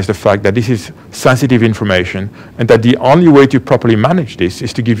recognized the fact that this is sensitive information and that the only way to properly manage this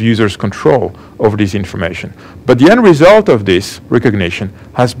is to give users control over this information. But the end result of this recognition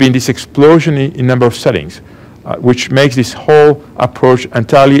has been this explosion in number of settings, which makes this whole approach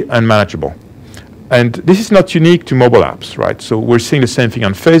entirely unmanageable. And this is not unique to mobile apps, right? So we're seeing the same thing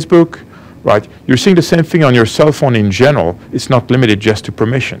on Facebook, right? You're seeing the same thing on your cell phone in general. It's not limited just to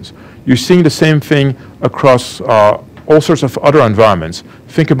permissions. You're seeing the same thing across all sorts of other environments.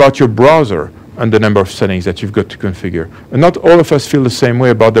 Think about your browser and the number of settings that you've got to configure. And not all of us feel the same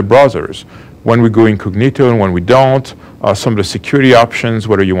way about the browsers. When we go incognito and when we don't, some of the security options,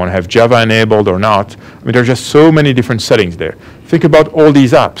 whether you want to have Java enabled or not. I mean, there are just so many different settings there. Think about all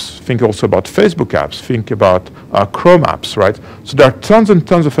these apps. Think also about Facebook apps. Think about Chrome apps, right? So there are tons and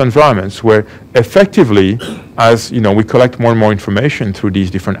tons of environments where effectively, as you know, we collect more and more information through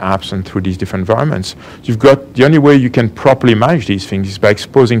these different apps and through these different environments. You've got the only way you can properly manage these things is by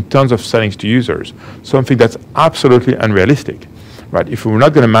exposing tons of settings to users, something that's absolutely unrealistic, right? If we're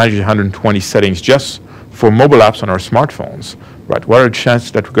not going to manage 120 settings just for mobile apps on our smartphones, right? What are the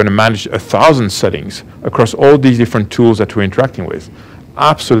chances that we're going to manage 1,000 settings across all these different tools that we're interacting with?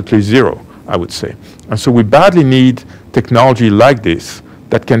 Absolutely zero, I would say. And so we badly need technology like this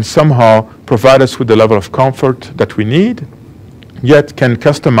that can somehow provide us with the level of comfort that we need, yet can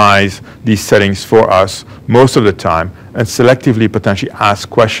customize these settings for us most of the time and selectively potentially ask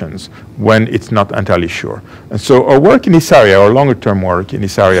questions when it's not entirely sure. And so our work in this area, our longer term work in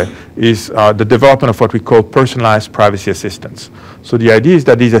this area, is the development of what we call personalized privacy assistants. So the idea is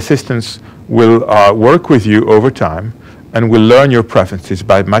that these assistants will work with you over time and will learn your preferences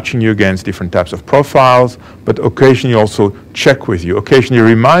by matching you against different types of profiles, but occasionally also check with you, occasionally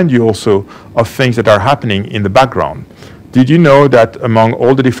remind you also of things that are happening in the background. Did you know that among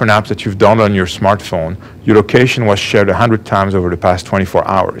all the different apps that you've downloaded on your smartphone, your location was shared 100 times over the past 24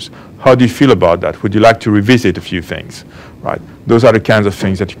 hours? How do you feel about that? Would you like to revisit a few things? Right? Those are the kinds of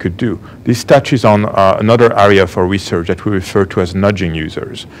things that you could do. This touches on another area for research that we refer to as nudging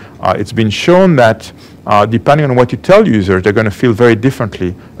users. It's been shown that depending on what you tell users, they're going to feel very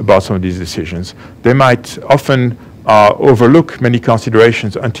differently about some of these decisions. They might often overlook many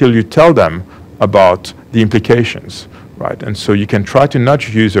considerations until you tell them about the implications. Right? And so you can try to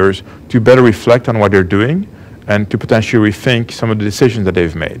nudge users to better reflect on what they're doing and to potentially rethink some of the decisions that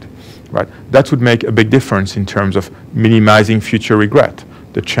they've made. Right? That would make a big difference in terms of minimizing future regret.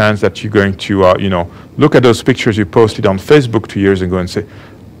 The chance that you're going to look at those pictures you posted on Facebook 2 years ago and say,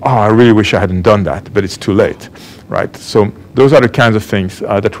 oh, I really wish I hadn't done that, but it's too late. Right? So those are the kinds of things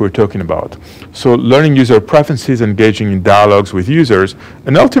that we're talking about. So learning user preferences, engaging in dialogues with users,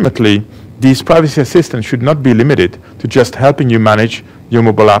 and ultimately, these privacy assistants should not be limited to just helping you manage your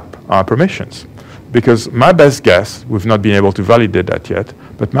mobile app permissions. Because my best guess, we've not been able to validate that yet,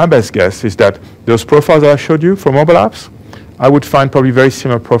 but my best guess is that those profiles that I showed you for mobile apps, I would find probably very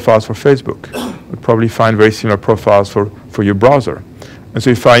similar profiles for Facebook. I would probably find very similar profiles for your browser. And so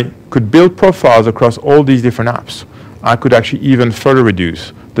if I could build profiles across all these different apps, I could actually even further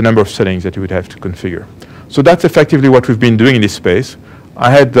reduce the number of settings that you would have to configure. So that's effectively what we've been doing in this space. I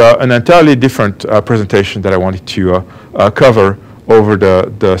had an entirely different presentation that I wanted to cover over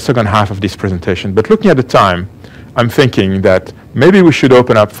the second half of this presentation. But looking at the time, I'm thinking that maybe we should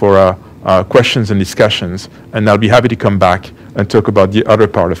open up for questions and discussions, and I'll be happy to come back and talk about the other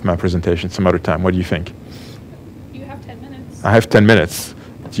part of my presentation some other time. What do you think? You have 10 minutes. I have 10 minutes.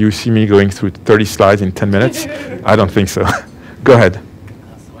 Do you see me going through 30 slides in 10 minutes? I don't think so. Go ahead.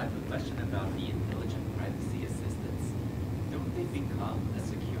 So I have a question about the intelligent privacy assistants. Don't they become a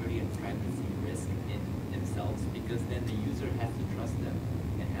security and privacy risk in themselves, because then the user has to trust them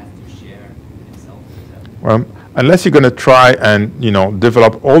and has to share himself with them? Well, unless you're going to try and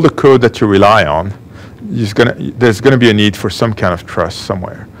develop all the code that you rely on, there's going to be a need for some kind of trust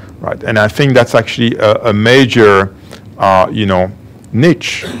somewhere, right? And I think that's actually a major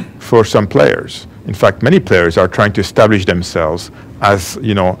niche for some players. In fact, many players are trying to establish themselves as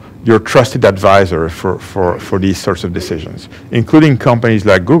your trusted advisor for these sorts of decisions, including companies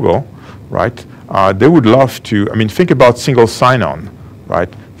like Google, right? They would love to. I mean, think about single sign-on, right?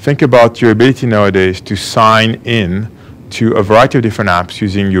 Think about your ability nowadays to sign in to a variety of different apps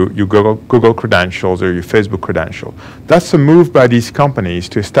using your Google credentials or your Facebook credential. That's a move by these companies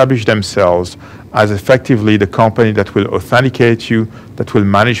to establish themselves as effectively the company that will authenticate you, that will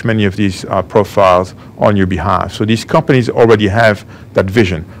manage many of these profiles on your behalf. So these companies already have that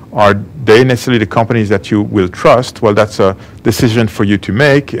vision. Are they necessarily the companies that you will trust? Well, that's a decision for you to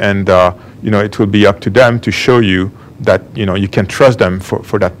make, and it will be up to them to show you that you can trust them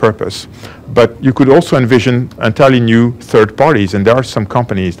for that purpose. But you could also envision entirely new third parties, and there are some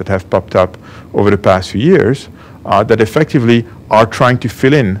companies that have popped up over the past few years that effectively are trying to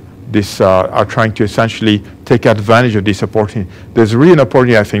fill in this, are trying to essentially take advantage of this opportunity. There's really an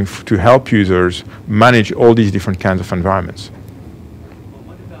opportunity, I think, to help users manage all these different kinds of environments. Well,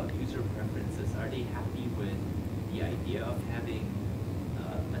 what about user preferences? Are they happy with the idea of having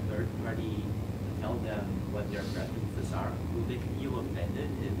a third party tell them what their preferences are? Will they feel offended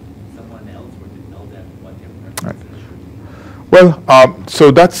if someone else were to tell them what their preferences should be? Well,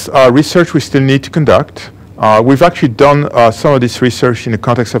 so that's research we still need to conduct. We've actually done some of this research in the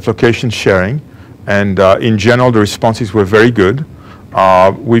context of location sharing, and in general, the responses were very good.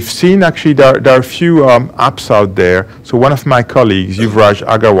 We've seen actually there are a few apps out there. So one of my colleagues, Yuvraj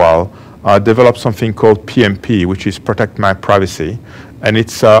Agarwal, developed something called PMP, which is Protect My Privacy, and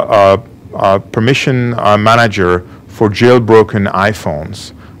it's a permission manager for jailbroken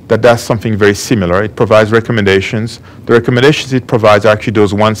iPhones that does something very similar. It provides recommendations. The recommendations it provides are actually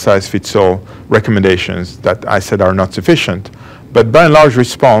those one-size-fits-all recommendations that I said are not sufficient. But by and large,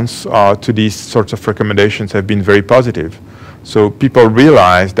 response to these sorts of recommendations have been very positive. So people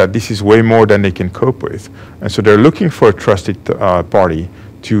realize that this is way more than they can cope with. And so they're looking for a trusted party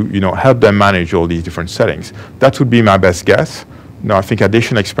to help them manage all these different settings. That would be my best guess. Now, I think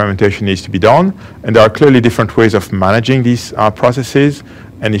additional experimentation needs to be done, and there are clearly different ways of managing these processes.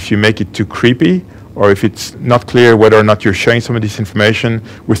 And if you make it too creepy, or if it's not clear whether or not you're sharing some of this information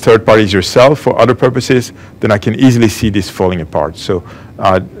with third parties yourself for other purposes, then I can easily see this falling apart. So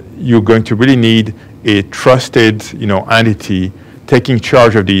you're going to really need a trusted entity taking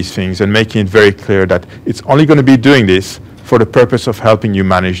charge of these things and making it very clear that it's only going to be doing this for the purpose of helping you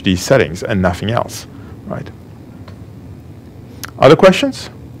manage these settings and nothing else, right? Other questions?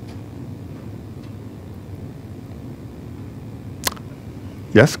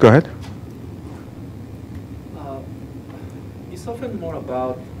 Yes, go ahead. It's often more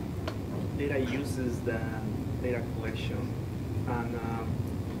about data uses than data collection, and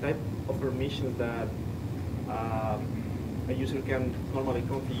type of permissions that a user can normally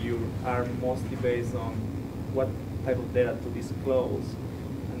configure are mostly based on what type of data to disclose,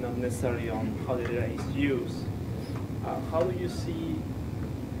 and not necessarily on how the data is used. How do you see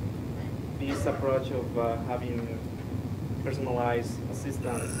this approach of having personalized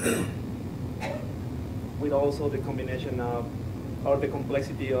assistance with also the combination of, or the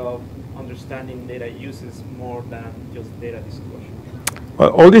complexity of understanding data uses more than just data disclosure? Well,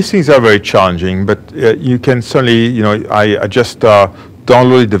 all these things are very challenging, but you can certainly, I just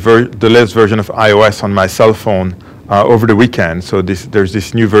downloaded the latest version of iOS on my cell phone over the weekend. So there's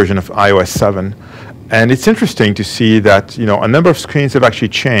this new version of iOS 7. And it's interesting to see that, a number of screens have actually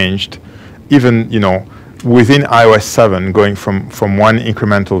changed, even, within iOS 7, going from one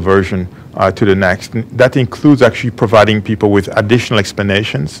incremental version to the next. That includes actually providing people with additional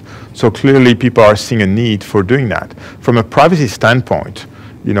explanations. So clearly people are seeing a need for doing that. From a privacy standpoint,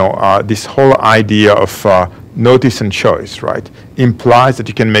 this whole idea of notice and choice, right, implies that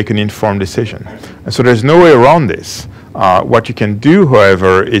you can make an informed decision. And so there's no way around this. What you can do,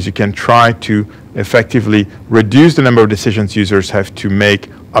 however, is you can try to effectively reduce the number of decisions users have to make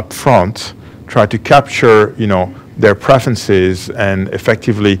upfront, try to capture, their preferences and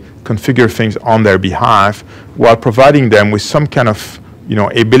effectively configure things on their behalf while providing them with some kind of,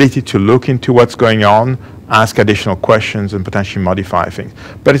 ability to look into what's going on, ask additional questions, and potentially modify things.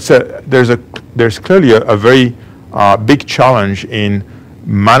 But there's clearly a very big challenge in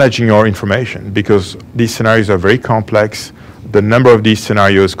managing your information, because these scenarios are very complex. The number of these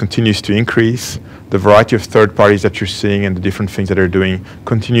scenarios continues to increase. The variety of third parties that you're seeing and the different things that they're doing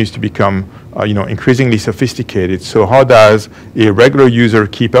continues to become increasingly sophisticated. So how does a regular user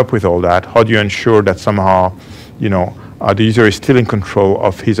keep up with all that? How do you ensure that somehow the user is still in control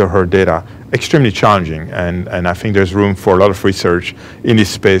of his or her data? Extremely challenging, and I think there's room for a lot of research in this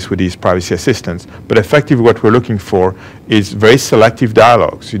space with these privacy assistants. But effectively what we're looking for is very selective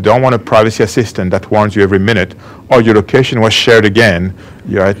dialogues. You don't want a privacy assistant that warns you every minute, or your location was shared again,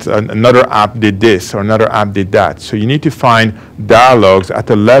 another app did this, or another app did that. So you need to find dialogues at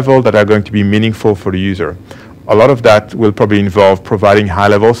a level that are going to be meaningful for the user. A lot of that will probably involve providing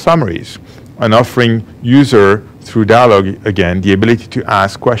high-level summaries and offering user, through dialogue again, the ability to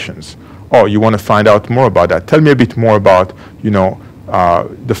ask questions. Oh, you want to find out more about that? Tell me a bit more about,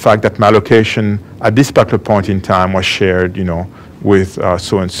 the fact that my location at this particular point in time was shared, with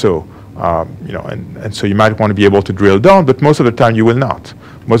so-and-so. And so you might want to be able to drill down, but most of the time you will not.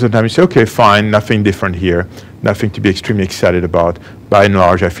 Most of the time you say, okay, fine, nothing different here, nothing to be extremely excited about. By and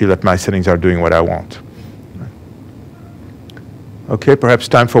large, I feel that my settings are doing what I want. Okay, perhaps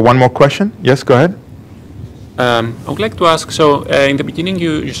time for one more question. Yes, go ahead. I would like to ask, so in the beginning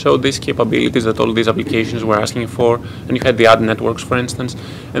you showed these capabilities that all these applications were asking for, and you had the ad networks, for instance,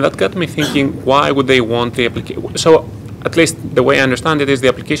 and that got me thinking, why would they want the application? So at least the way I understand it is the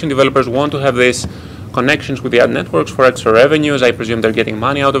application developers want to have these connections with the ad networks for extra revenues. I presume they're getting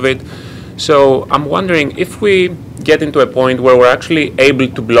money out of it. So I'm wondering if we get into a point where we're actually able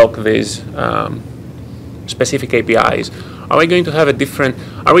to block these specific APIs, are we going to have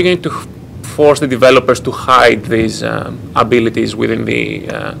are we going to force the developers to hide these abilities within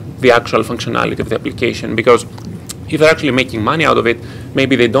the actual functionality of the application? Because if they're actually making money out of it,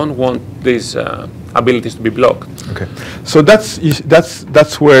 maybe they don't want these abilities to be blocked. Okay, so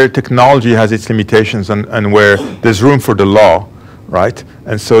that's where technology has its limitations and where there's room for the law, right?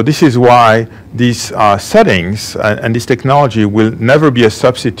 And so this is why these settings and this technology will never be a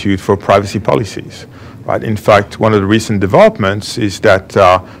substitute for privacy policies. Right. In fact, one of the recent developments is that,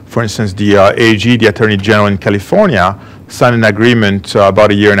 for instance, the AG, the Attorney General in California, signed an agreement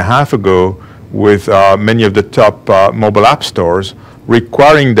about a year and a half ago with many of the top mobile app stores,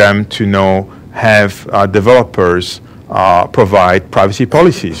 requiring them to have developers provide privacy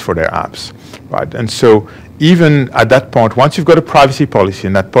policies for their apps. Right. And so even at that point, once you've got a privacy policy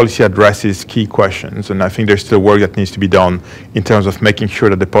and that policy addresses key questions, and I think there's still work that needs to be done in terms of making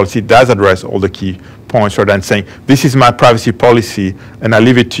sure that the policy does address all the key points, rather than saying, this is my privacy policy and I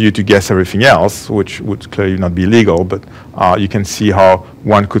leave it to you to guess everything else, which would clearly not be legal, but you can see how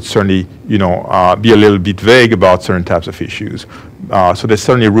one could certainly be a little bit vague about certain types of issues. So there's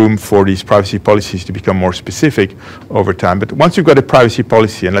certainly room for these privacy policies to become more specific over time. But once you've got a privacy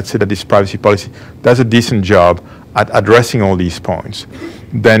policy, and let's say that this privacy policy does a decent job at addressing all these points,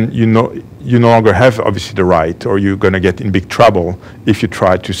 then you no longer have obviously the right, or you're going to get in big trouble if you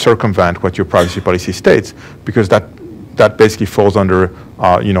try to circumvent what your privacy policy states, because that that basically falls under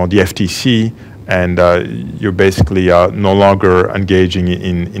the FTC, and you're basically no longer engaging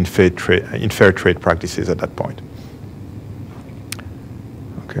in fair trade practices at that point.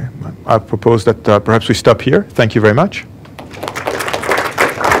 Okay, I propose that perhaps we stop here. Thank you very much.